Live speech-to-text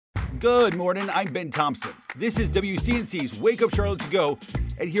Good morning, I'm Ben Thompson. This is WCNC's Wake Up Charlotte to Go,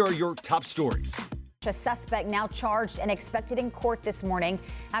 and here are your top stories. A suspect now charged and expected in court this morning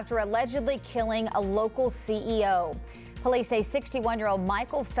after allegedly killing a local CEO. Police say 61-year-old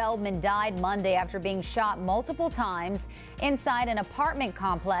Michael Feldman died Monday after being shot multiple times inside an apartment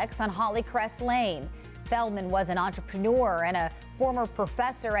complex on Hollycrest Lane. Feldman was an entrepreneur and a former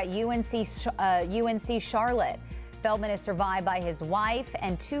professor at UNC Charlotte. Feldman is survived by his wife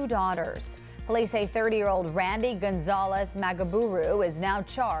and 2 daughters. Police say 30-year-old Randy Gonzalez Magaburu is now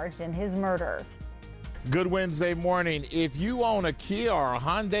charged in his murder. Good Wednesday morning. If you own a Kia or a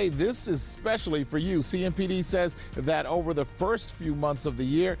Hyundai, this is especially for you. CMPD says that over the first few months of the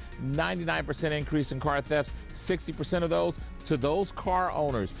year, 99% increase in car thefts, 60% of those to those car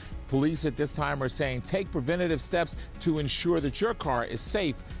owners. Police at this time are saying take preventative steps to ensure that your car is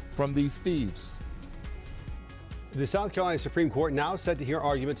safe from these thieves. The South Carolina Supreme Court now set to hear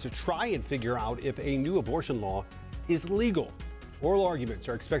arguments to try and figure out if a new abortion law is legal. Oral arguments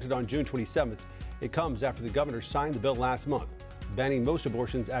are expected on June 27th. It comes after the governor signed the bill last month, banning most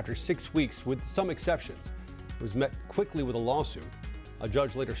abortions after 6 weeks with some exceptions. It was met quickly with a lawsuit. A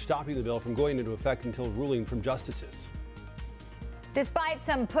judge later stopping the bill from going into effect until ruling from justices. Despite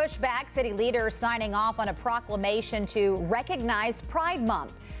some pushback, city leaders signing off on a proclamation to recognize Pride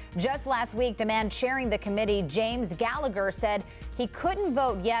Month. Just last week, the man chairing the committee, James Gallagher, said he couldn't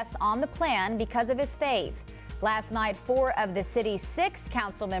vote yes on the plan because of his faith. Last night, 4 of the city's 6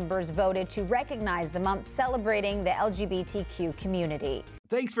 council members voted to recognize the month celebrating the LGBTQ community.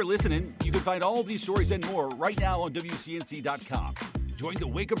 Thanks for listening. You can find all of these stories and more right now on WCNC.com. Join the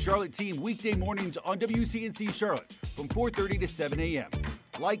Wake Up Charlotte team weekday mornings on WCNC Charlotte from 4:30 to 7 a.m.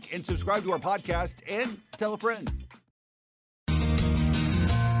 Like and subscribe to our podcast and tell a friend.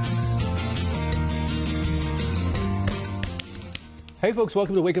 Hey folks,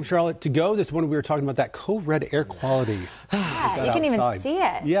 welcome to Wake Up Charlotte to Go. This morning we were talking about that code red air quality. Yeah, you can even see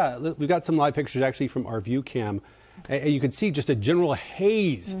it. Yeah, we've got some live pictures actually from our view cam. And you can see just a general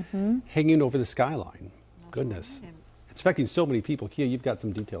haze hanging over the skyline. Goodness. It's affecting so many people. Kia, you've got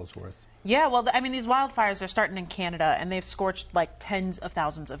some details for us. Yeah, well, I mean, these wildfires are starting in Canada, and they've scorched like tens of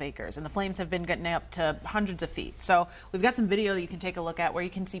thousands of acres, and the flames have been getting up to hundreds of feet. So we've got some video that you can take a look at where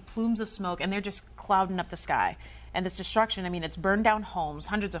you can see plumes of smoke, and they're just clouding up the sky. And this destruction, I mean, it's burned down homes,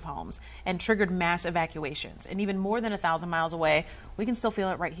 hundreds of homes, and triggered mass evacuations. And even more than 1,000 miles away, we can still feel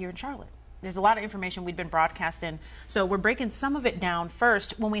it right here in Charlotte. There's a lot of information we've been broadcasting, so we're breaking some of it down.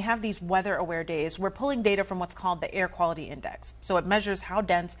 First, when we have these weather-aware days, we're pulling data from what's called the Air Quality Index. So it measures how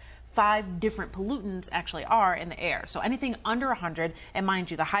dense 5 different pollutants actually are in the air. So anything under 100, and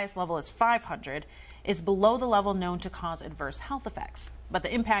mind you, the highest level is 500, is below the level known to cause adverse health effects. But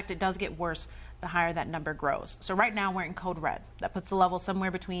the impact, it does get worse the higher that number grows. So right now we're in code red. That puts the level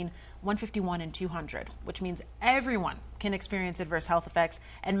somewhere between 151 and 200, which means everyone can experience adverse health effects,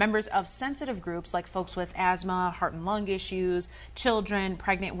 and members of sensitive groups like folks with asthma, heart and lung issues, children,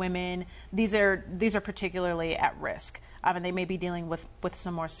 pregnant women, these are particularly at risk. And they may be dealing with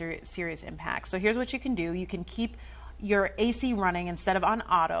some more serious impacts. So here's what you can do. You can keep your AC running instead of on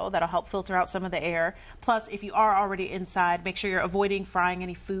auto. That'll help filter out some of the air. Plus, if you are already inside, make sure you're avoiding frying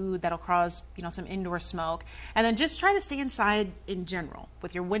any food that'll cause, some indoor smoke. And then just try to stay inside in general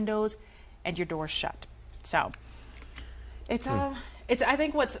with your windows and your doors shut. So it's I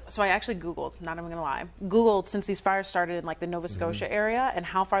think so I actually Googled, not even gonna lie, Googled since these fires started in like the Nova Scotia area and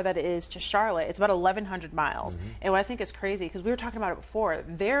how far that is to Charlotte. It's about 1,100 miles. And what I think is crazy, because we were talking about it before,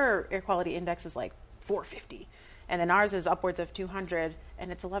 their air quality index is like 450. And then ours is upwards of 200,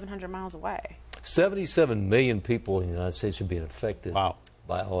 and it's 1,100 miles away. 77 million people in the United States are being affected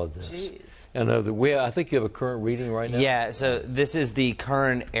by all of this. Jeez. And I think you have a current reading right now? Yeah, so this is the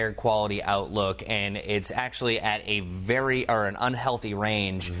current air quality outlook, and it's actually at an unhealthy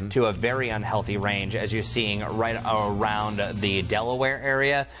range to a very unhealthy range, as you're seeing right around the Delaware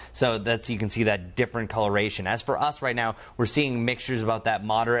area. So you can see that different coloration. As for us right now, we're seeing mixtures about that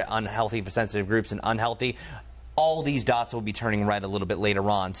moderate, unhealthy for sensitive groups and unhealthy. All these dots will be turning red a little bit later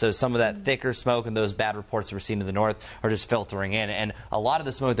on. So some of that thicker smoke and those bad reports that we're seeing to the north are just filtering in. And a lot of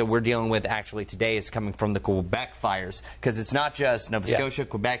the smoke that we're dealing with actually today is coming from the Quebec fires, because it's not just Nova Scotia,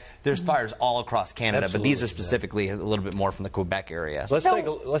 Quebec. There's fires all across Canada, but these are specifically a little bit more from the Quebec area. Let's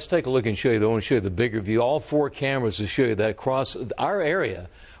take a look and show you. I want to show you the bigger view. All 4 cameras to show you that across our area.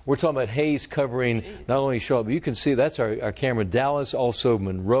 We're talking about haze covering not only Charlotte, but you can see that's our camera, Dallas, also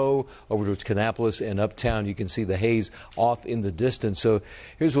Monroe, over towards Kannapolis and uptown. You can see the haze off in the distance. So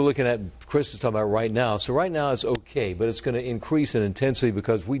here's what we're looking at, Chris is talking about right now. So right now it's okay, but it's going to increase in intensity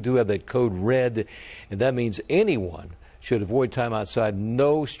because we do have that code red, and that means anyone should avoid time outside,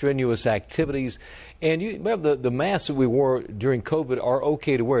 no strenuous activities. And you remember the masks that we wore during COVID are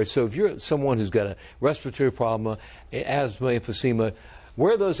okay to wear. So if you're someone who's got a respiratory problem, asthma, emphysema,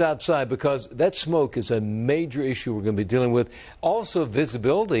 wear those outside because that smoke is a major issue we're going to be dealing with. Also,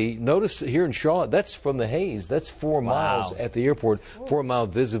 visibility. Notice here in Charlotte, that's from the haze. That's 4 miles at the airport, 4-mile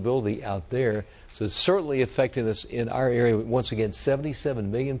visibility out there. So it's certainly affecting us in our area. Once again, 77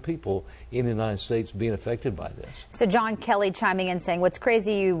 million people in the United States being affected by this. So John Kelly chiming in saying, what's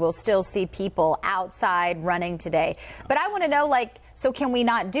crazy, you will still see people outside running today. But I want to know, like, so can we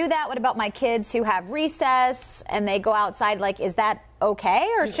not do that? What about my kids who have recess and they go outside? Like, is that okay?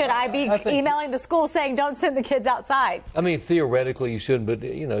 Or should I be emailing the school saying don't send the kids outside? I mean, theoretically you shouldn't, but,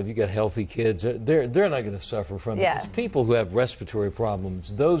 you know, if you got healthy kids, they're not going to suffer from it. It's people who have respiratory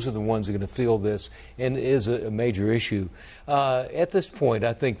problems. Those are the ones who are going to feel this, and it is a major issue. At this point,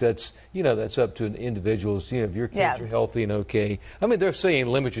 I think that's, you know, that's up to individuals. You know, if your kids are healthy and okay. I mean, they're saying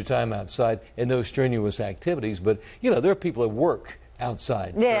limit your time outside and no strenuous activities, but, you know, there are people at work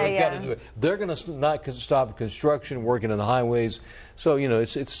outside. They've got to do it. They're going to not stop construction, working on the highways. So, you know,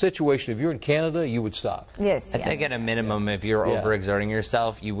 it's a situation. If you're in Canada, you would stop. I think at a minimum, if you're overexerting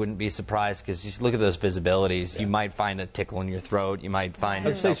yourself, you wouldn't be surprised because just look at those visibilities. You might find a tickle in your throat. You might find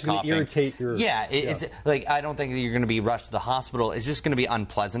yourself coughing. Irritate your... It's like, I don't think that you're going to be rushed to the hospital. It's just going to be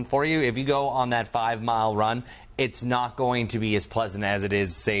unpleasant for you. If you go on that 5-mile run, it's not going to be as pleasant as it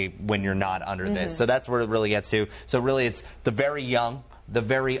is, say, when you're not under this. So that's where it really gets to. So really, it's the very young, the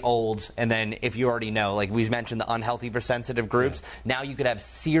very old, and then if you already know, like we mentioned, the unhealthy for sensitive groups, now you could have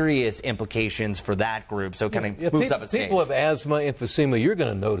serious implications for that group. So it kind of moves up a stage. People have asthma, emphysema, you're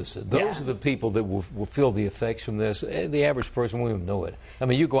going to notice it. Those are the people that will feel the effects from this. The average person won't even know it. I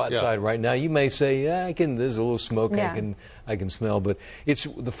mean, you go outside right now, you may say, there's a little smoke I can smell, but it's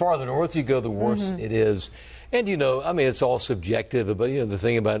the farther north you go, the worse it is. And, you know, I mean, it's all subjective, but, you know, the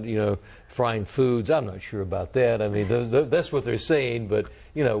thing about, you know, frying foods, I'm not sure about that. I mean, that's what they're saying, but,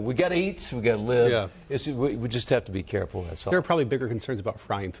 you know, we got to eat, we got to live. We just have to be careful, that's all. There are probably bigger concerns about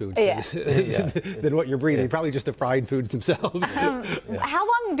frying foods than what you're breathing. Probably just the fried foods themselves. How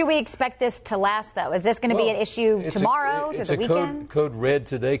long do we expect this to last, though? Is this going to be an issue tomorrow, to the weekend? Code red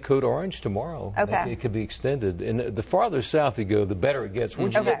today, code orange tomorrow. Okay. It could be extended. And the farther south you go, the better it gets.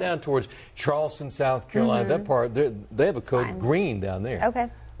 Once you get down towards Charleston, South Carolina, that part, they have a code green down there. Okay.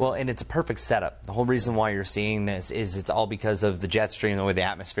 Well, and it's a perfect setup. The whole reason why you're seeing this is it's all because of the jet stream, the way the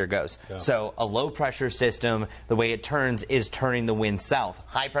atmosphere goes. So a low-pressure system, the way it turns is turning the wind south.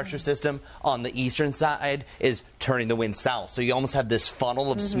 High-pressure system on the eastern side is turning the wind south. So you almost have this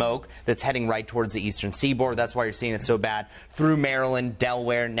funnel of smoke that's heading right towards the eastern seaboard. That's why you're seeing it so bad through Maryland,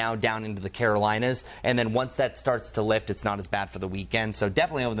 Delaware, now down into the Carolinas. And then once that starts to lift, it's not as bad for the weekend. So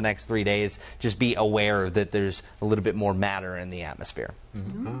definitely over the next 3 days, just be aware that there's a little bit more matter in the atmosphere.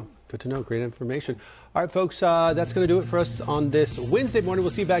 Oh, good to know. Great information. All right, folks, that's going to do it for us on this Wednesday morning.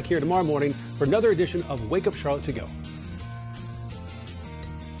 We'll see you back here tomorrow morning for another edition of Wake Up Charlotte to Go.